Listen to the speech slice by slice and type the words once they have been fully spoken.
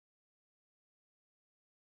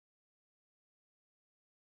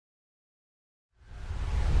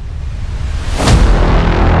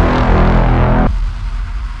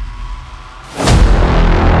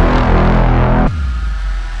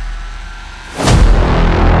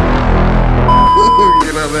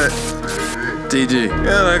TG.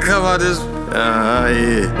 Yeah, come out this.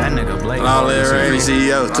 Yeah. That nigga Blake. All that free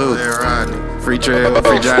CEO too. Free trail,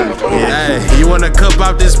 free driving. Yeah. Hey, you wanna cup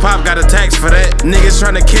out this pop? Got a tax for that. Niggas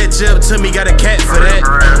tryna catch up to me, got a cat for that.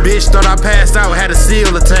 Bitch thought I passed out, had a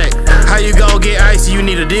seal attack. How you gon' get icy? You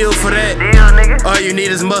need a deal for that. All you need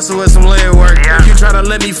is muscle and some leg work. If you tryna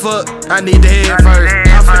let me fuck, I need the head first.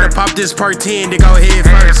 I'm finna pop this part 10 to go head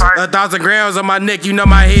first. 1,000 grams on my neck, you know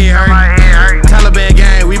my head hurt. Taliban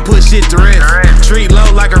gang, we put shit to rest. Treat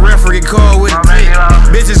low like a referee call with a tick.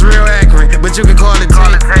 Bitch is real accurate, but you can call it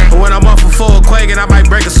tick. When I'm off a full quaking, I might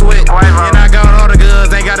break a sweat. And I got all the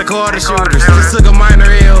guns, ain't gotta call the shooters. Just took a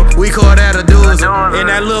minor L, we call that a doozy. And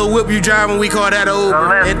that little whip you driving, we call that a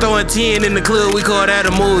Uber. And throwing 10 in the club, we call that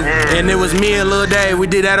a movie. And it was me and Lil Dave, we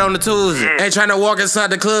did that on the Tuesday. Ain't tryna walk inside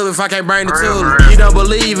the club if I can't bring the tools. You don't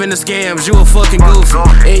believe in the scams, you a fucking goofy.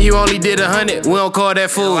 And you only did 100, we don't call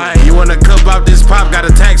that fool. You wanna cup out this pop, got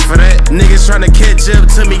a tax for that. Niggas tryna catch up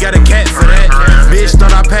to me, got a cat for that. Bitch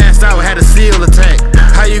thought I passed out, had a seal attack.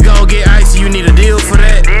 How you gon' get icy? You need a deal for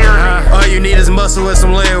that. All you need is muscle and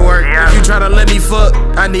some leg work. If you tryna let me fuck,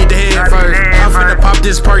 I need the head first. I'm finna pop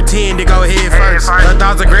this part 10 to go head first.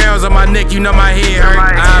 1,000 grams on my neck, you know my head hurt.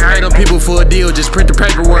 I pay them people for a deal, just print the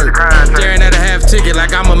paperwork. Staring at a half ticket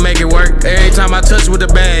like I'ma make it work. Every time I touch with the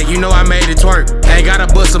bag, you know I made it twerk. Ain't gotta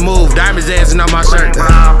bust a move, diamonds dancing on my shirt.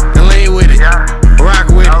 And lean with it, rock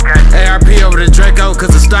with it. ARP over the Draco, cause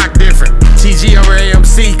the stock different. TG over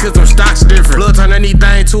AMC, cause them stocks different. Look, turn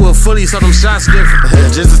anything to a fully, so them shots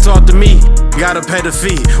different. Just to talk to me, gotta pay the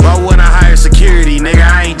fee. Why wouldn't I hire security, nigga?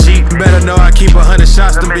 I ain't cheap. Better know I keep 100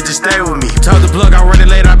 shots, them bitches stay with me. Told the plug I'm running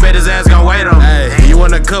late, I bet his ass gon' wait on me. Hey, you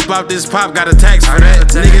wanna cup out this pop, got a tax for that.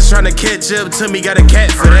 Niggas tryna catch up to me, got a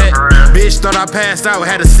cat for that. Bitch thought I passed out,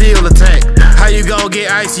 had a seal attack. How you gon' get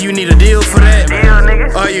icy? You need a deal for that.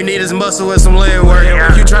 All you need is muscle and some leg work.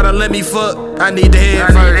 If you tryna let me fuck, I need the head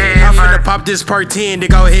first. I'm finna pop this part 10 to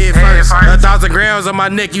go head first. 1,000 grams on my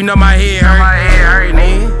neck, you know my head hurt.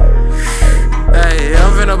 Hey,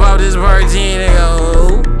 I'm finna pop this part 10 to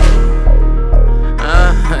go.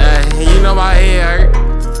 Hey, you know my head hurt.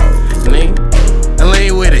 And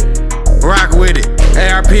lean with it, rock with it.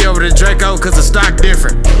 ARP over the Draco, cause the stock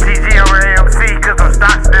different. TG over AMC, cause them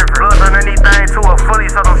stocks different. Look on anything to a fully,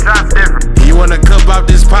 so them shots different. You wanna cup out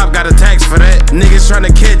this pop, got a tax for that. Niggas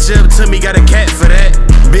tryna catch up to me, got a cat for that.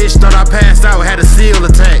 Bitch thought I passed out, had a seal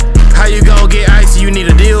attack. How you gon' get icy? You need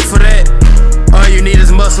a deal for that. All you need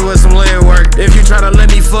is muscle and some leg work. If you tryna let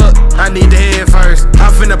me fuck, I need the head first.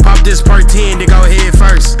 I'm finna pop this part 10 to go head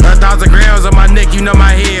first. 1,000 grams on my neck, you know my